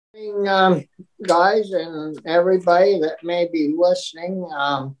Morning, guys, and everybody that may be listening.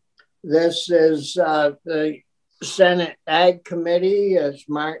 This is the Senate Ag Committee. It's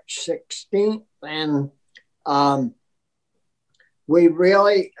March 16th, and um, we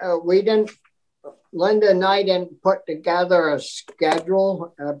didn't, Linda and I didn't put together a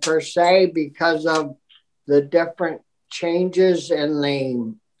schedule per se because of the different changes in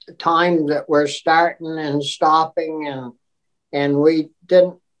the time that we're starting and stopping, and we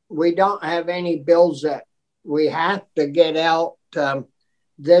don't have any bills that we have to get out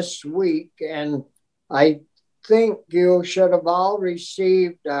this week. And I think you should have all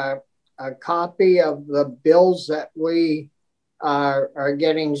received a copy of the bills that we are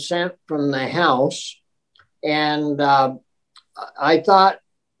getting sent from the House. And I thought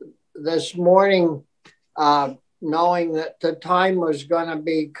this morning, knowing that the time was going to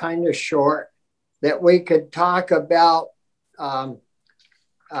be kind of short, that we could talk about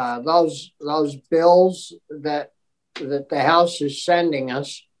those bills that the House is sending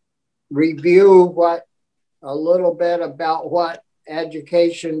us, review a little bit about what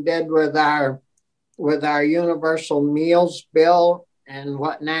education did with our universal meals bill, and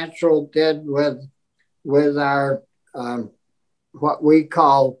what natural did with our what we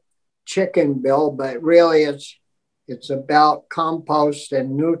call chicken bill, but really it's about compost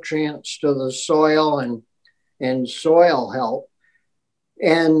and nutrients to the soil and soil health.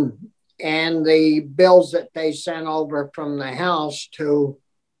 And the bills that they sent over from the House to.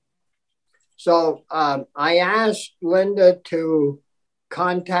 So I asked Linda to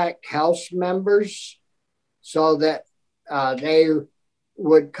contact House members so that they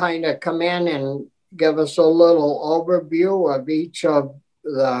would kind of come in and give us a little overview of each of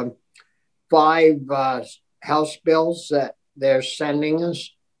the 5 House bills that they're sending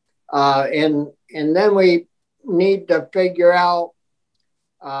us. And then we need to figure out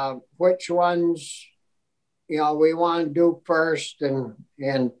which ones we want to do first,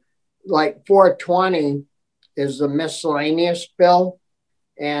 and like 420 is the miscellaneous bill,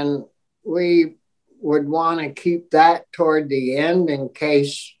 and we would want to keep that toward the end in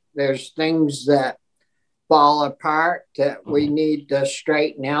case there's things that fall apart that we need to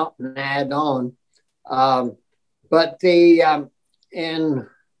straighten out and add on. But the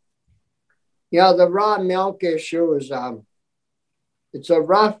raw milk issue is it's a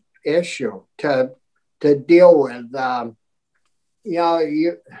rough issue to deal with.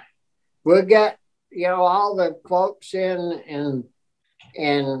 We'll get all the folks in,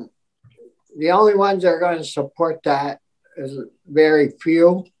 and the only ones that are going to support that is very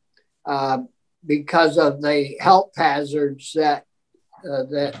few because of the health hazards that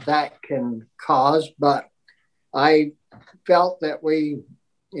can cause. But I felt that we,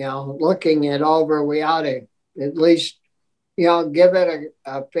 looking it over, we ought to at least give it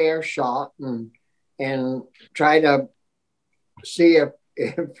a fair shot and try to see if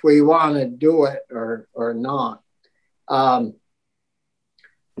we want to do it or not.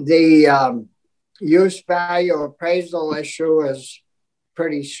 The use value appraisal issue is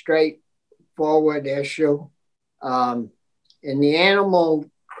pretty straightforward issue. In the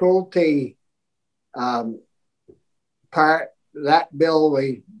animal cruelty part, that bill,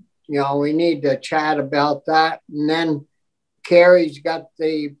 we need to chat about that. And then Carrie's got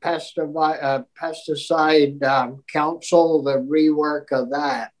the pesticide council, the rework of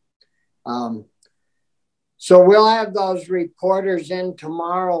that. So we'll have those reporters in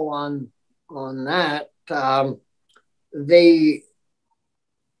tomorrow on that. I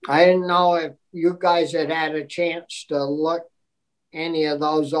didn't know if you guys had a chance to look any of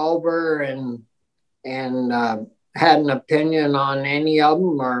those over and had an opinion on any of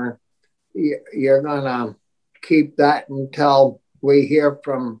them, or you're gonna keep that until we hear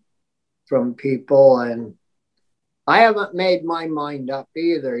from people. And I haven't made my mind up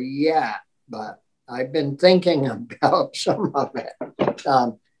either yet, but I've been thinking about some of it.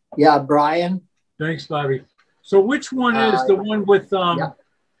 Yeah, Brian. Thanks, Bobby. So which one is the one with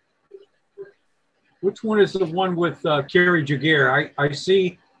which one is the one with Carrie Jaguar? I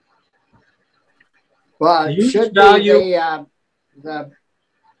see. Well, it should be the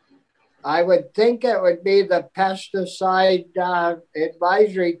I would think it would be the Pesticide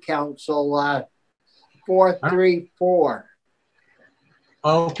Advisory Council 434.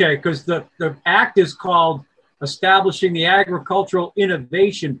 Okay, because the act is called Establishing the Agricultural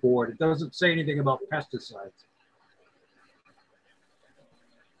Innovation Board. It doesn't say anything about pesticides.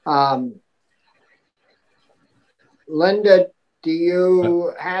 Linda, do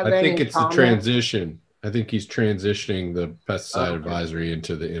you have any I think it's comment? the transition. I think he's transitioning the pesticide advisory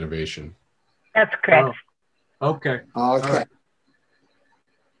into the innovation. That's correct. Oh, okay. Okay.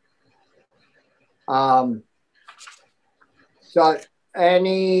 So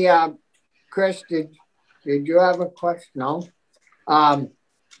any, Chris, did you have a question? No.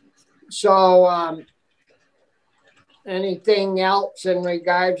 Anything else in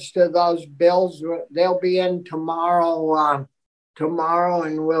regards to those bills? They'll be in tomorrow,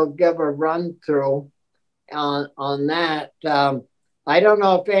 and we'll give a run through on that. I don't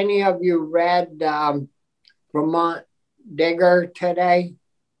know if any of you read Vermont Digger today.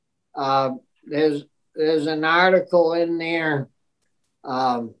 There's an article in there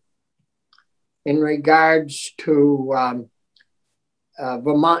in regards to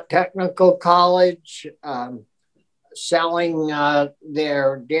Vermont Technical College selling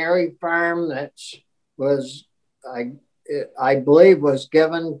their dairy farm that was, I believe, was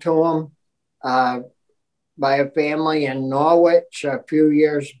given to them by a family in Norwich a few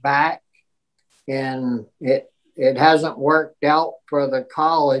years back, and it hasn't worked out for the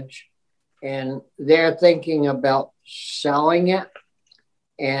college, and they're thinking about selling it.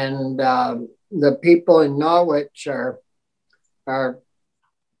 And the people in Norwich are,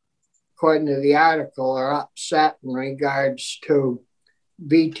 according to the article, are upset in regards to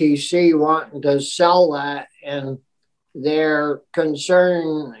VTC wanting to sell that. And their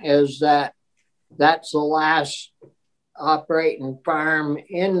concern is that that's the last operating farm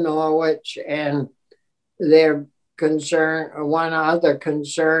in Norwich. And their concern, or one other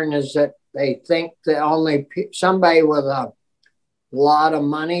concern, is that they think that only somebody with a lot of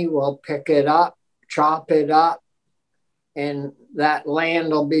money will pick it up, chop it up, and that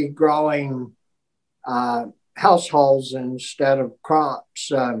land will be growing households instead of crops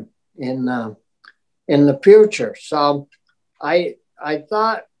in the future. So I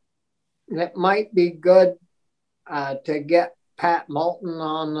thought it might be good to get Pat Moulton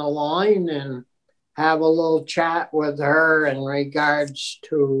on the line and have a little chat with her in regards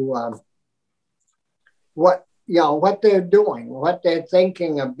to what they're doing, what they're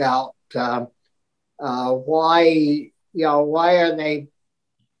thinking about, why are they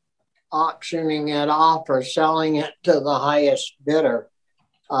auctioning it off or selling it to the highest bidder.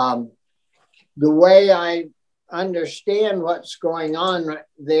 The way I understand what's going on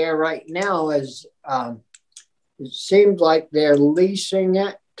there right now is it seems like they're leasing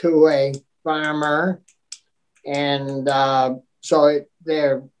it to a farmer, and so it's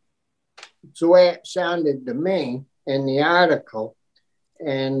the way it sounded to me in the article,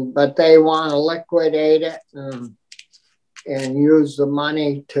 but they want to liquidate it and use the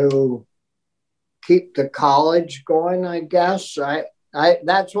money to keep the college going, I guess.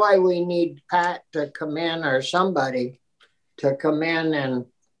 That's why we need Pat to come in, or somebody to come in and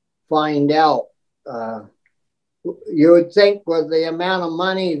find out. You would think with the amount of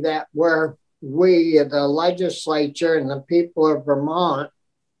money that we, the legislature and the people of Vermont,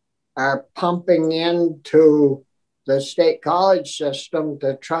 are pumping into the state college system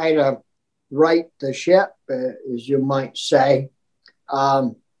to try to right the ship, as you might say,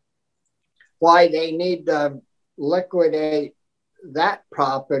 why they need to liquidate that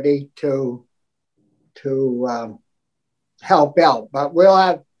property to help out. But we'll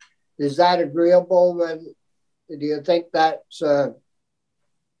have, is that agreeable with, do you think that's a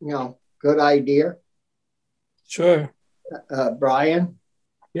good idea? Sure. Brian?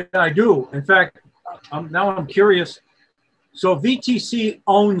 Yeah, I do. In fact, I'm curious. So VTC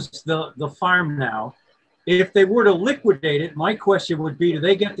owns the farm now. If they were to liquidate it, my question would be, do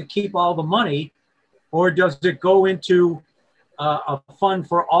they get to keep all the money, or does it go into a fund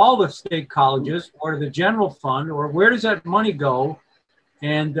for all the state colleges, or the general fund, or where does that money go?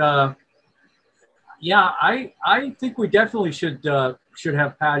 And yeah, I think we definitely should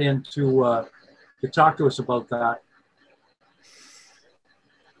have Pat in to talk to us about that.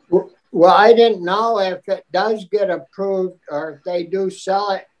 Well, I didn't know if it does get approved, or if they do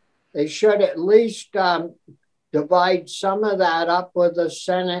sell it, they should at least divide some of that up with the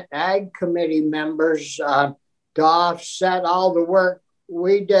Senate Ag Committee members to offset all the work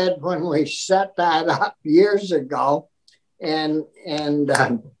we did when we set that up years ago. And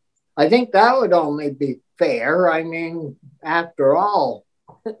I think that would only be fair. I mean, after all.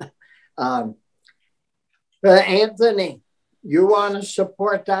 Anthony, you want to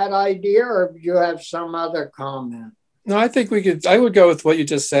support that idea, or do you have some other comment? No, I think I would go with what you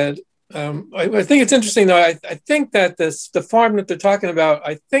just said. I think it's interesting, though. I think that the farm that they're talking about,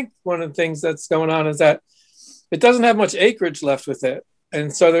 I think one of the things that's going on is that it doesn't have much acreage left with it.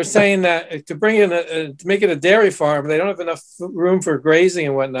 And so they're saying that to bring in to make it a dairy farm, they don't have enough room for grazing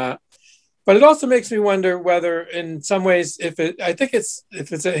and whatnot. But it also makes me wonder whether, in some ways, I could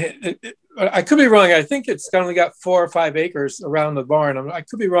be wrong. I think it's only got 4 or 5 acres around the barn. I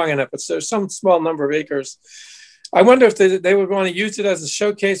could be wrong on that, but there's some small number of acres. I wonder if they would want to use it as a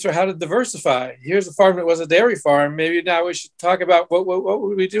showcase for how to diversify. Here's a farm that was a dairy farm. Maybe now we should talk about what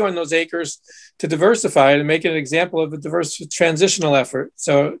would we do on those acres to diversify it and make it an example of a diverse transitional effort.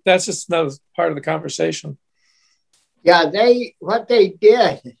 So that's just another part of the conversation. Yeah, what they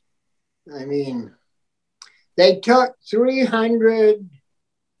did, I mean, they took 300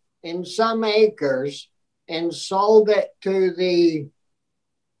 and some acres and sold it to the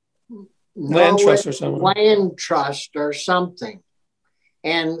Land Trust or something. Land Trust or something.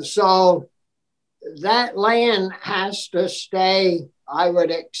 And so that land has to stay, I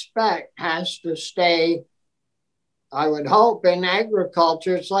would expect, has to stay, I would hope, in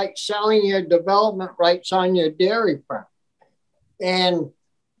agriculture. It's like selling your development rights on your dairy farm.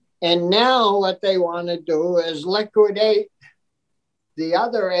 And now what they want to do is liquidate the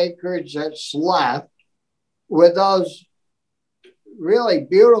other acreage that's left with those really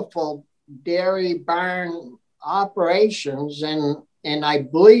beautiful dairy barn operations, and I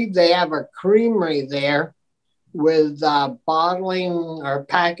believe they have a creamery there with bottling or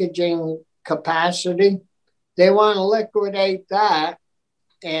packaging capacity. They want to liquidate that,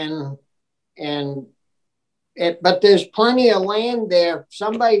 but there's plenty of land there. If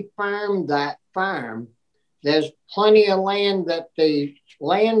somebody farmed that farm, there's plenty of land that the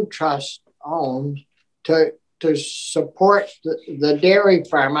Land Trust owns to support the dairy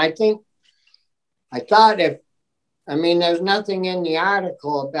farm. There's nothing in the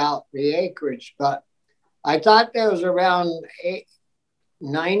article about the acreage, but I thought there was around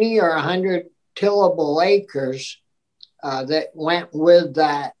 90 or 100 tillable acres that went with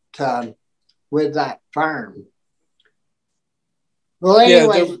that farm. Well,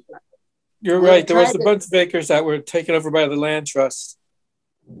 anyway, yeah, you're right. There was a bunch of acres that were taken over by the Land Trust.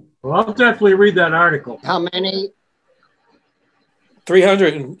 Well, I'll definitely read that article. How many?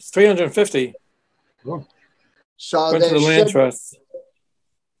 350. Cool. So went to the Land Trust.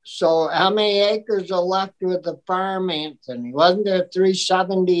 So how many acres are left with the farm, Anthony? Wasn't there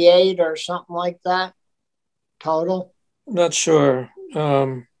 378 or something like that total? Not sure.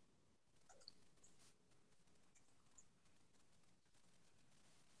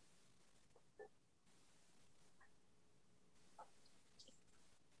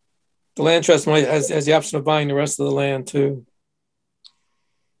 The Land Trust has the option of buying the rest of the land too.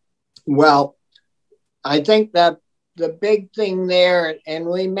 Well, I think that the big thing there, and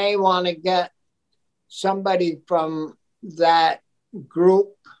we may want to get somebody from that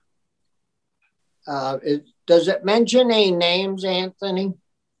group. Does it mention any names, Anthony?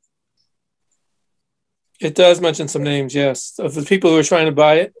 It does mention some names, yes, of the people who are trying to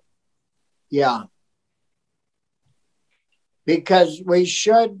buy it. Yeah. Because we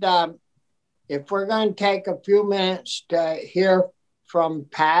should, if we're going to take a few minutes to hear from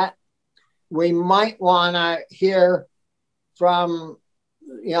Pat, we might want to hear from,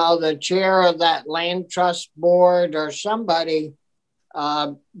 the chair of that Land Trust board or somebody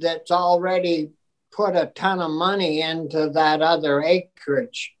that's already put a ton of money into that other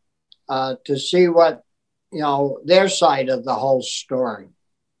acreage to see what, their side of the whole story.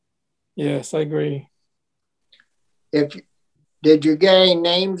 Yes, I agree. Did you get any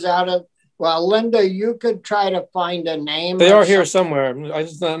names out of? Well, Linda, you could try to find a name. They are here somewhere.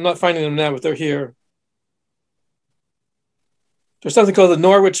 I'm not finding them now, but they're here. There's something called the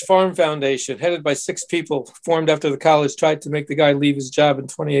Norwich Farm Foundation, headed by 6 people, formed after the college tried to make the guy leave his job in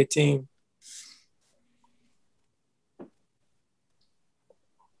 2018.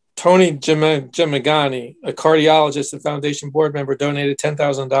 Tony Gemagani, a cardiologist and foundation board member, donated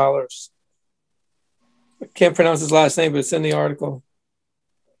 $10,000. I can't pronounce his last name, but it's in the article.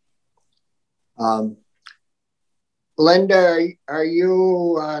 Linda, are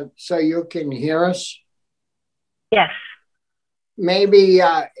you so you can hear us? Yes. Maybe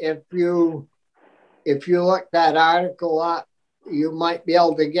if you look that article up, you might be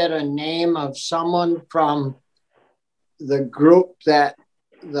able to get a name of someone from the group the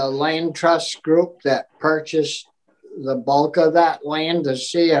Land Trust group that purchased the bulk of that land to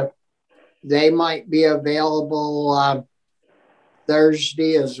see if they might be available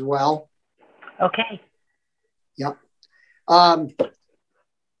Thursday as well. Okay. Yep.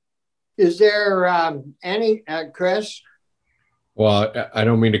 Is there any, Chris? Well, I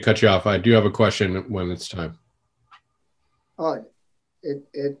don't mean to cut you off. I do have a question when it's time. Oh,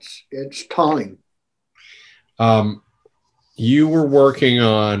 it's time. You were working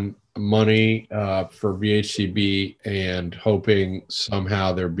on money for VHCB and hoping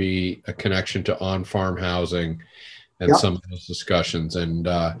somehow there be a connection to on-farm housing and Yep. some of those discussions. And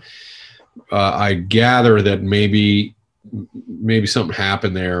I gather that maybe something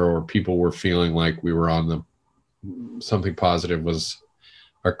happened there, or people were feeling like we were on something positive was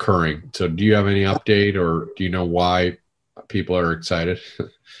occurring. So do you have any update, or do you know why people are excited?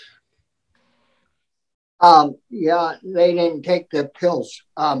 Yeah, they didn't take the pills.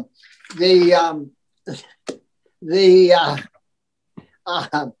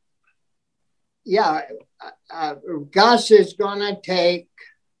 Gus is going to take,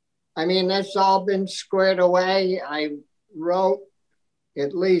 I mean, that's all been squared away. I wrote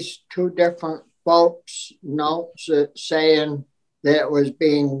at least 2 different folks notes saying that it was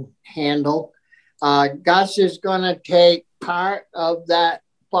being handled. Gus is going to take part of that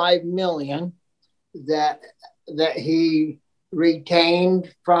 $5 million that he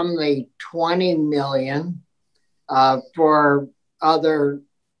retained from the 20 million for other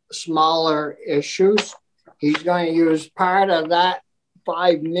smaller issues. He's going to use part of that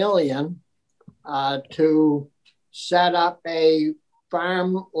 5 million to set up a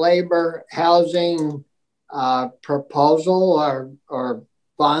farm labor housing proposal or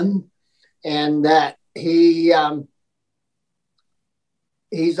fund, and that he's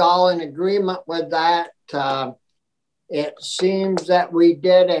all in agreement with that. It seems that we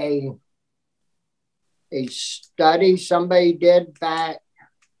did a study somebody did back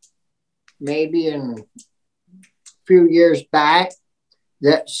maybe in a few years back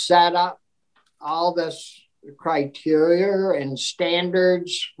that set up all this criteria and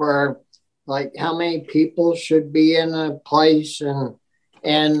standards for like how many people should be in a place, and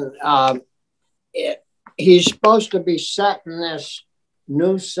he's supposed to be setting this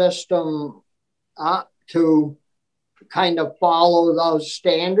new system up to kind of follow those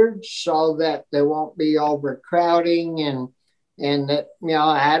standards so that there won't be overcrowding and that, you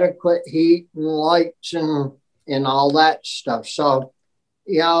know, adequate heat and lights and all that stuff. So,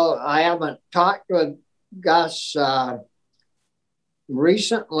 you know, I haven't talked with Gus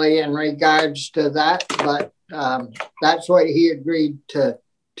recently in regards to that, but that's what he agreed to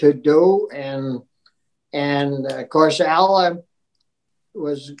do. And of course, Ella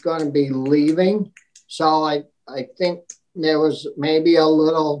was going to be leaving. So I think there was maybe a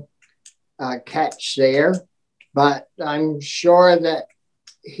little catch there, but I'm sure that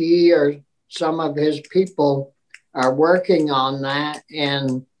he or some of his people are working on that.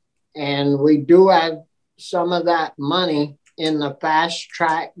 And we do have some of that money in the fast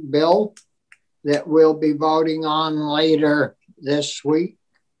track bill that we'll be voting on later this week.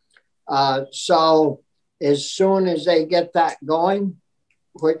 So as soon as they get that going,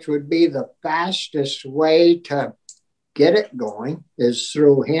 which would be the fastest way to get it going is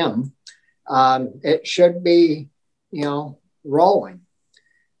through him, it should be, you know, rolling.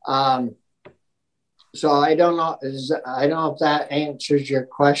 So I don't know if that answers your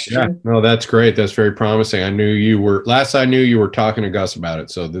question. Yeah, no, that's great. That's very promising. I knew you were talking to Gus about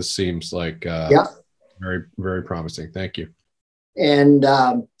it. So this seems like very, very promising. Thank you. And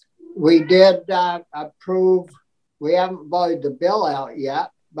we did approve, we haven't voted the bill out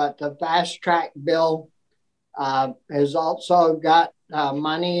yet, but the fast track bill has also got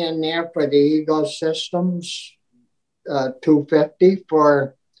money in there for the ecosystems,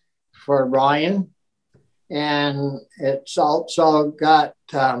 $250 for Ryan. And it's also got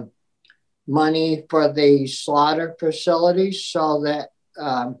money for the slaughter facilities so that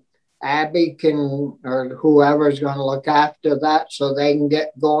Abby can, or whoever's going to look after that, so they can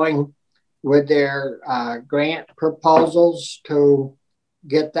get going with their grant proposals to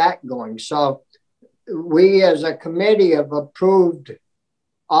get that going. So we as a committee have approved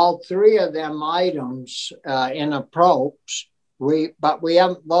all 3 of them items in approach. But we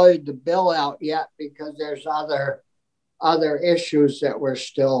haven't voted the bill out yet because there's other issues that we're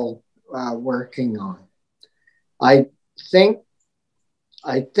still working on. I think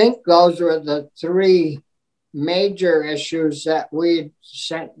those were the 3 major issues that we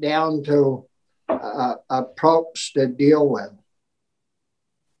sent down to approach to deal with.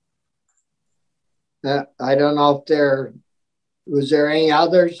 I don't know if was there any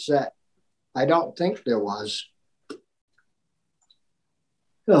others that I don't think there was.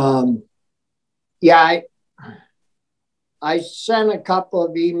 I sent a couple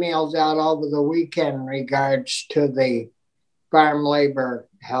of emails out over the weekend in regards to the farm labor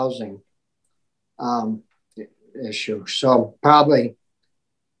housing issue. So probably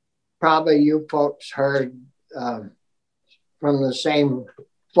you folks heard from the same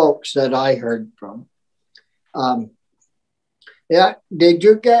folks that I heard from. Yeah. Did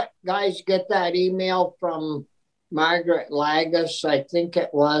you guys get that email from Margaret Lagus? I think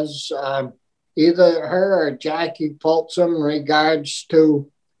it was either her or Jackie Folsom in regards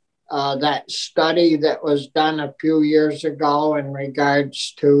to that study that was done a few years ago in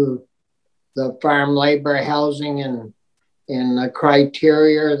regards to the farm labor housing and the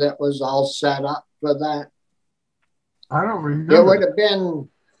criteria that was all set up for that. I don't remember. It would have been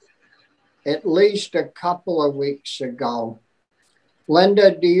at least a couple of weeks ago.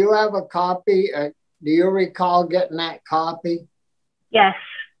 Linda, do you have a copy? Do you recall getting that copy? Yes.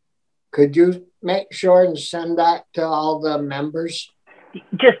 Could you make sure and send that to all the members?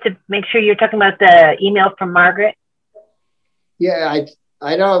 Just to make sure you're talking about the email from Margaret? Yeah,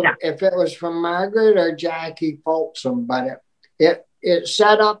 I don't know if it was from Margaret or Jackie Folsom, but it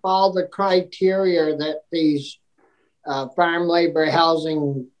set up all the criteria that these farm labor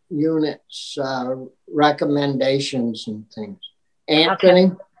housing units recommendations and things. Anthony?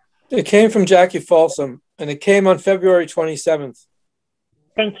 Okay. It came from Jackie Folsom, and it came on February 27th.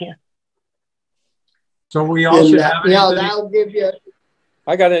 Thank you. So we all should have it. Yeah, that'll give you.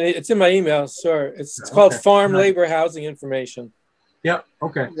 I got it. It's in my email, sir. It's called Farm Labor Housing Information. Yep.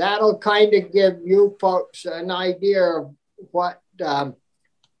 Okay. That'll kind of give you folks an idea of what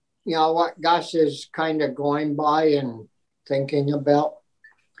what Gus is kind of going by and thinking about.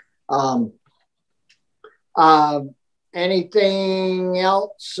 Anything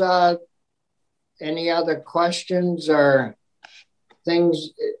else? Any other questions or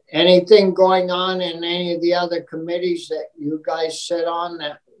things? Anything going on in any of the other committees that you guys sit on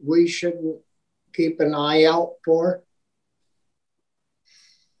that we shouldn't keep an eye out for?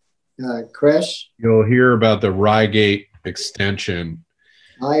 Chris? You'll hear about the Rygate extension.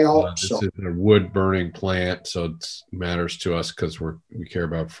 I hope this so. is a wood burning plant, so it matters to us because we care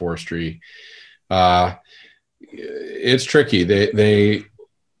about forestry. It's tricky. They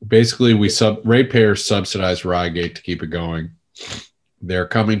basically ratepayers subsidize Rygate to keep it going. They're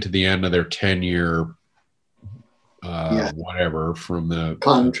coming to the end of their 10-year whatever from the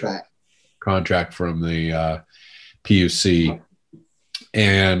contract from the PUC.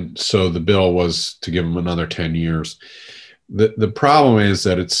 And so the bill was to give them another 10 years. The problem is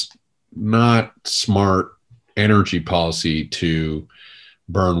that it's not smart energy policy to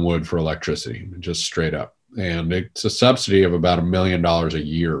burn wood for electricity, just straight up. And it's a subsidy of about $1 million a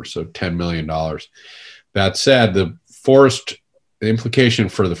year, so $10 million. That said, the implication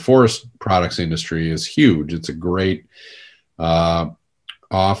for the forest products industry is huge. It's a great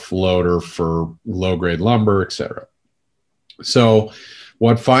offloader for low-grade lumber, et cetera. So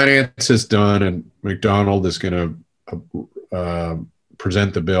what finance has done, and McDonald is going to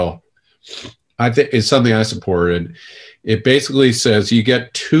present the bill, I think is something I supported. It basically says you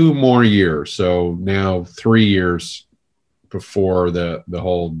get 2 more years. So now 3 years before the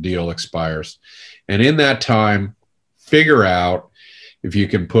whole deal expires. And in that time, figure out if you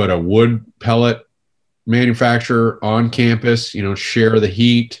can put a wood pellet manufacturer on campus, share the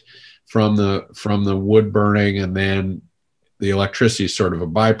heat from the wood burning, and then the electricity is sort of a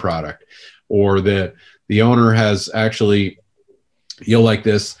byproduct. Or the owner has actually, you'll like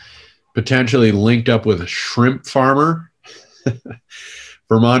this, potentially linked up with a shrimp farmer,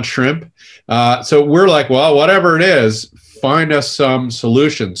 Vermont shrimp. So we're like, well, whatever it is, find us some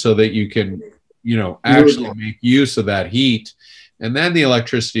solution so that you can, actually make use of that heat. And then the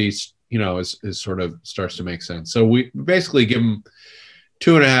electricity, is sort of starts to make sense. So we basically give them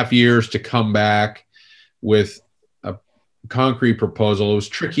 2.5 years to come back with a concrete proposal. It was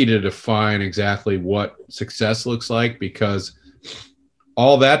tricky to define exactly what success looks like, because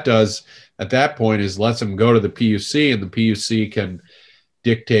all that does at that point is lets them go to the PUC, and the PUC can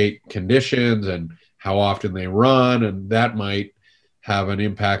dictate conditions and how often they run, and that might have an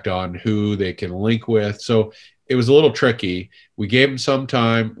impact on who they can link with. So it was a little tricky. We gave them some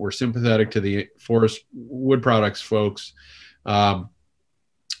time. We're sympathetic to the forest wood products folks, and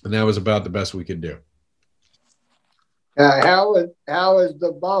that was about the best we could do. How is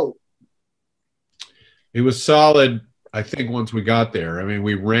the vote? It was solid, I think, once we got there. I mean,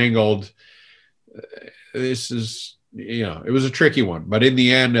 we wrangled. This is, it was a tricky one. But in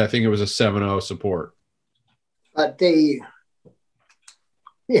the end, I think it was a 7-0 support. But the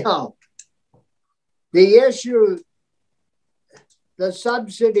issue, the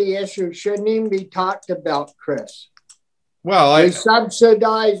subsidy issue shouldn't even be talked about, Chris. Well, we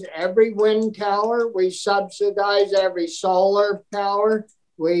subsidize every wind tower. We subsidize every solar power.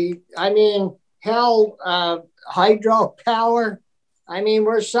 Hydropower.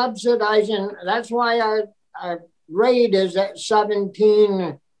 We're subsidizing. That's why our rate is at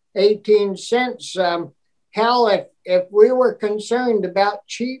 17, 18 cents. hell, if we were concerned about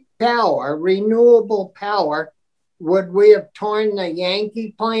cheap power, renewable power, would we have torn the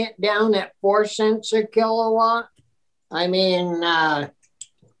Yankee plant down at 4 cents a kilowatt? I mean,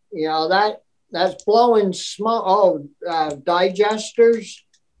 you know, that's blowing smoke. Oh, digesters,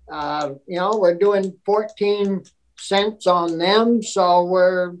 you know, we're doing 14 cents on them. So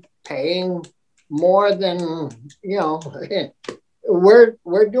we're paying more than, you know,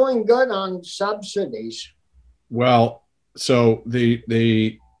 we're doing good on subsidies. Well, so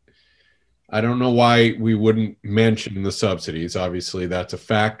I don't know why we wouldn't mention the subsidies. Obviously, that's a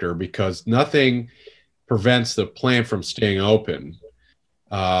factor because nothing prevents the plant from staying open.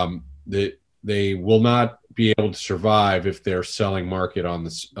 They will not be able to survive if they're selling market on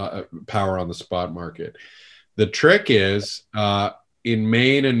the power on the spot market. The trick is in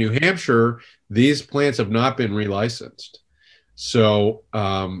Maine and New Hampshire, these plants have not been relicensed. So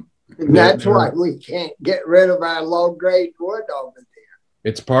that's why we can't get rid of our low grade wood over there.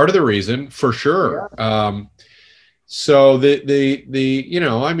 It's part of the reason, for sure. Yeah. So the you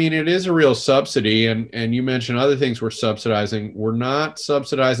know, I mean, it is a real subsidy, and you mentioned other things we're subsidizing. We're not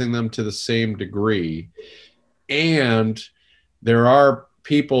subsidizing them to the same degree, and there are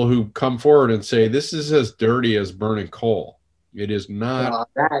people who come forward and say this is as dirty as burning coal. It is not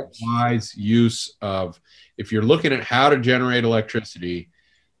wise use of. If you're looking at how to generate electricity,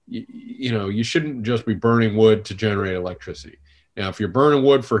 you know, you shouldn't just be burning wood to generate electricity. Now, if you're burning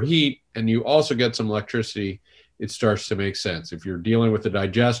wood for heat and you also get some electricity, it starts to make sense. If you're dealing with a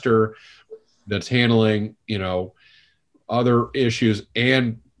digester that's handling, you know, other issues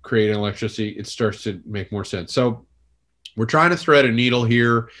and creating electricity, it starts to make more sense. So we're trying to thread a needle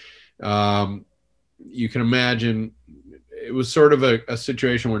here. You can imagine it was sort of a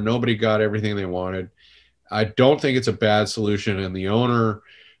situation where nobody got everything they wanted. I don't think it's a bad solution, and the owner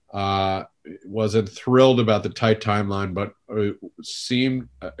wasn't thrilled about the tight timeline, but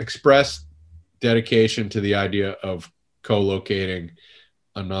expressed dedication to the idea of co-locating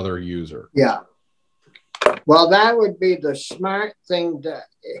another user. Yeah. Well, that would be the smart thing.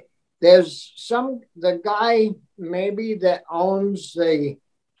 There's the guy maybe that owns the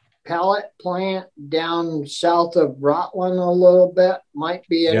pellet plant down south of Rutland a little bit might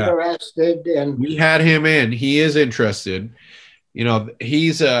be interested. And we had him in. He is interested. You know,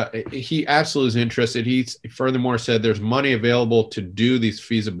 he absolutely is interested. He's furthermore said there's money available to do these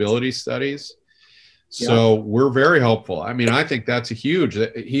feasibility studies. So we're very hopeful. I mean, I think that's a huge,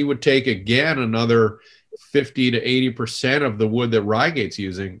 he would take again another 50 to 80% of the wood that Rygate's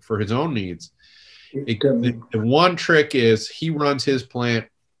using for his own needs. The one trick is he runs his plant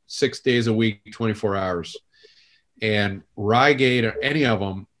 6 days a week, 24 hours. And Rygate or any of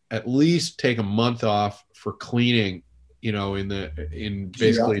them at least take a month off for cleaning, you know, in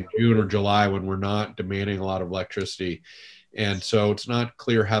basically June or July when we're not demanding a lot of electricity. And so it's not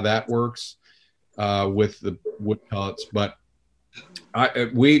clear how that works with the wood pellets. But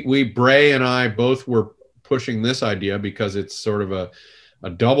Bray and I both were pushing this idea because it's sort of a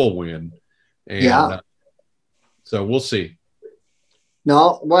double win. And so we'll see.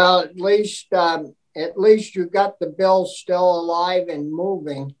 No, well, at least you got the bill still alive and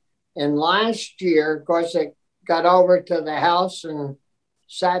moving. And last year, of course, it got over to the House and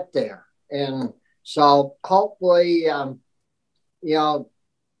sat there. And so hopefully, you know,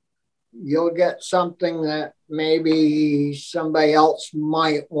 you'll get something that maybe somebody else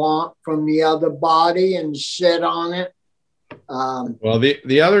might want from the other body and sit on it. Well,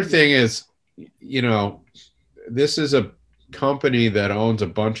 the other thing is, you know, this is a company that owns a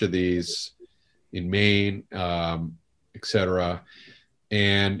bunch of these in Maine, et cetera.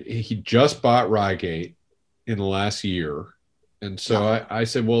 And he just bought Rygate in the last year. And so I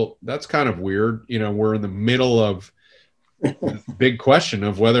said, well, that's kind of weird. You know, we're in the middle of the big question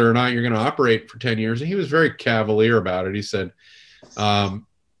of whether or not you're going to operate for 10 years. And he was very cavalier about it. He said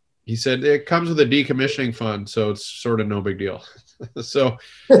it comes with a decommissioning fund, so it's sort of no big deal. So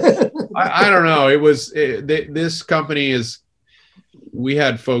I don't know. This company we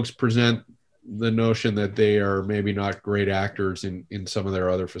had folks present the notion that they are maybe not great actors in some of their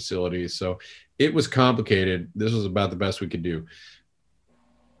other facilities. So it was complicated. This was about the best we could do.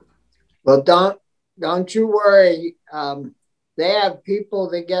 Well, don't you worry. They have people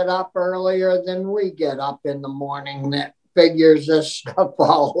that get up earlier than we get up in the morning that figures this stuff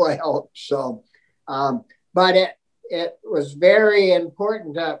all out. So, but it was very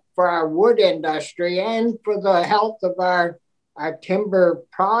important for our wood industry and for the health of our timber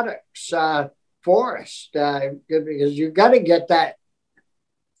products forest, because you got to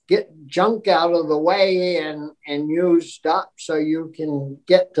get junk out of the way and used up so you can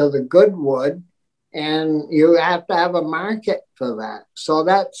get to the good wood. and you have to have a market for that. So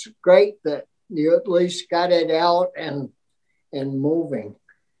that's great that you at least got it out and moving.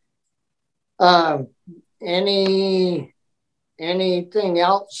 Anything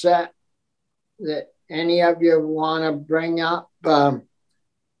else that any of you want to bring up? Of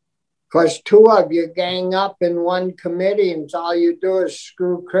course, two of you gang up in one committee, and all you do is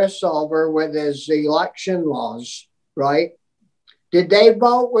screw Chris over with his election laws, right? Did they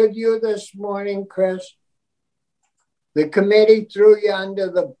vote with you this morning, Chris? The committee threw you under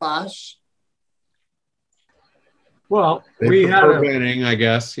the bus? Well, They we had prefer a, winning, I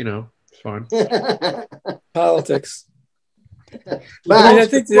guess. You know, it's fine. Politics. But I mean, I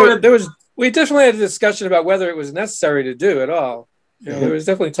think there was, we definitely had a discussion about whether it was necessary to do at all. You know, there was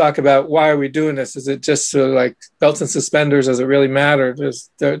definitely talk about why are we doing this? Is it just sort of like belts and suspenders? Does it really matter?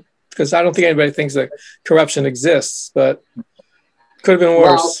 Because I don't think anybody thinks that corruption exists, but could have been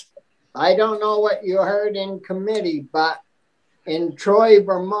worse. Well, I don't know what you heard in committee, but in Troy,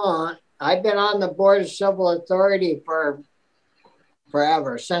 Vermont, I've been on the Board of Civil Authority for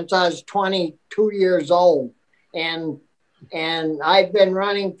forever, since I was 22 years old. And I've been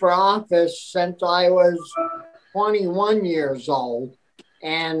running for office since I was 21 years old.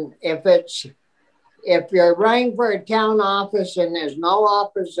 And if you're running for a town office and there's no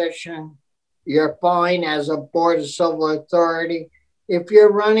opposition, you're fine as a Board of Civil Authority. If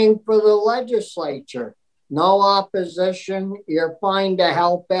you're running for the legislature, no opposition, you're fine to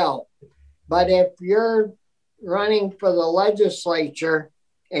help out. But if you're running for the legislature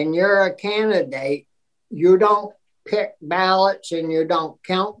and you're a candidate, you don't pick ballots and you don't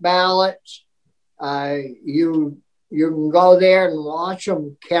count ballots. You can go there and watch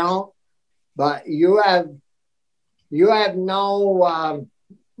them count, but you have no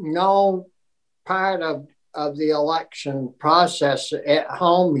part of the election process at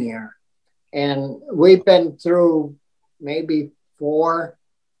home here. And we've been through maybe 4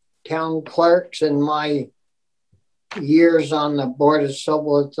 town clerks in my years on the Board of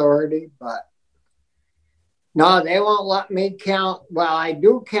Civil Authority, but no, they won't let me count. Well, I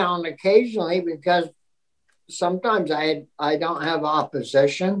do count occasionally because sometimes I don't have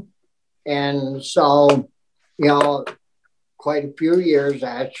opposition. And so, you know, quite a few years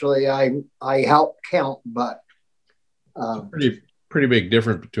actually I helped count, but pretty big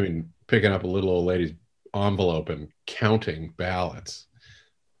difference between picking up a little old lady's envelope and counting ballots.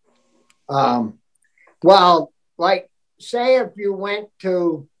 Well, like say if you went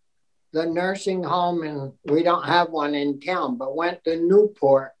to the nursing home, and we don't have one in town, but went to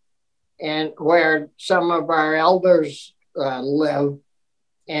Newport, and where some of our elders live,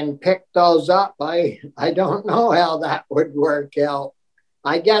 and picked those up, I don't know how that would work out.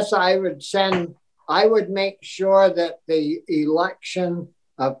 I guess I would make sure that the election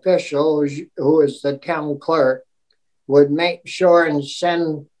official, who is the town clerk, would make sure and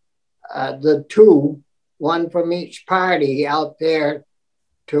send the 2, one from each party, out there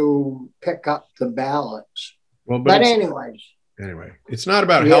to pick up the ballots. Well, but anyway, it's not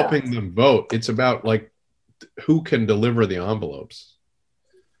about helping them vote. It's about like who can deliver the envelopes.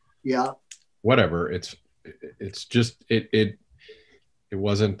 Yeah. Whatever. It's just it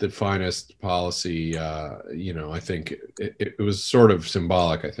wasn't the finest policy. You know, I think it was sort of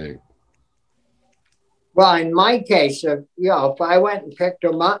symbolic, I think. Well, in my case, if I went and picked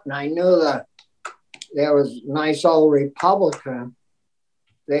them up and I knew that there was a nice old Republican,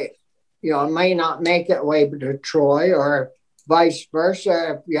 they, may not make it way to Troy, or vice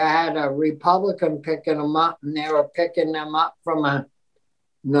versa. If you had a Republican picking them up and they were picking them up from a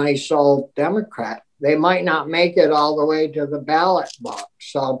nice old Democrat, they might not make it all the way to the ballot box.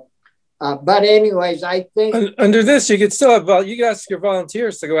 So, but anyways, I think under this, you could still have, you can ask your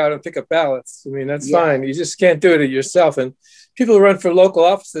volunteers to go out and pick up ballots. I mean, that's fine. You just can't do it yourself. And people who run for local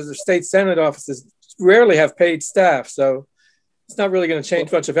offices or state Senate offices rarely have paid staff. So it's not really going to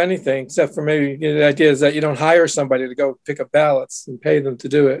change much of anything, except for maybe the idea is that you don't hire somebody to go pick up ballots and pay them to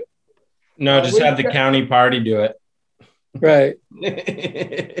do it. No, just have the county party do it. Right.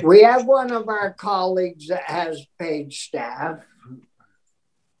 We have one of our colleagues that has paid staff.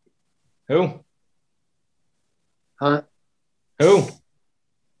 Who? Huh? Who?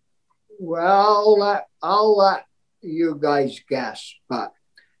 Well, I'll let you guys guess, but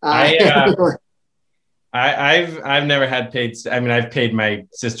I've never had paid. I mean, I've paid my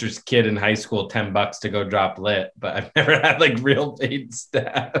sister's kid in high school $10 to go drop lit, but I've never had like real paid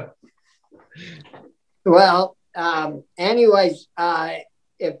staff. Well, anyways,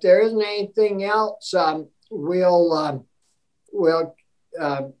 if there isn't anything else, we'll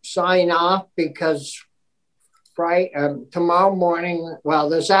sign off, because tomorrow morning. Well,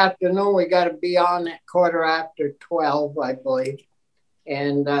 this afternoon we got to be on at 12:15, I believe.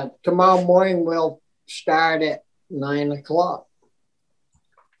 And tomorrow morning we'll start at 9 o'clock.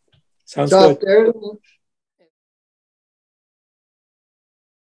 Sounds So good.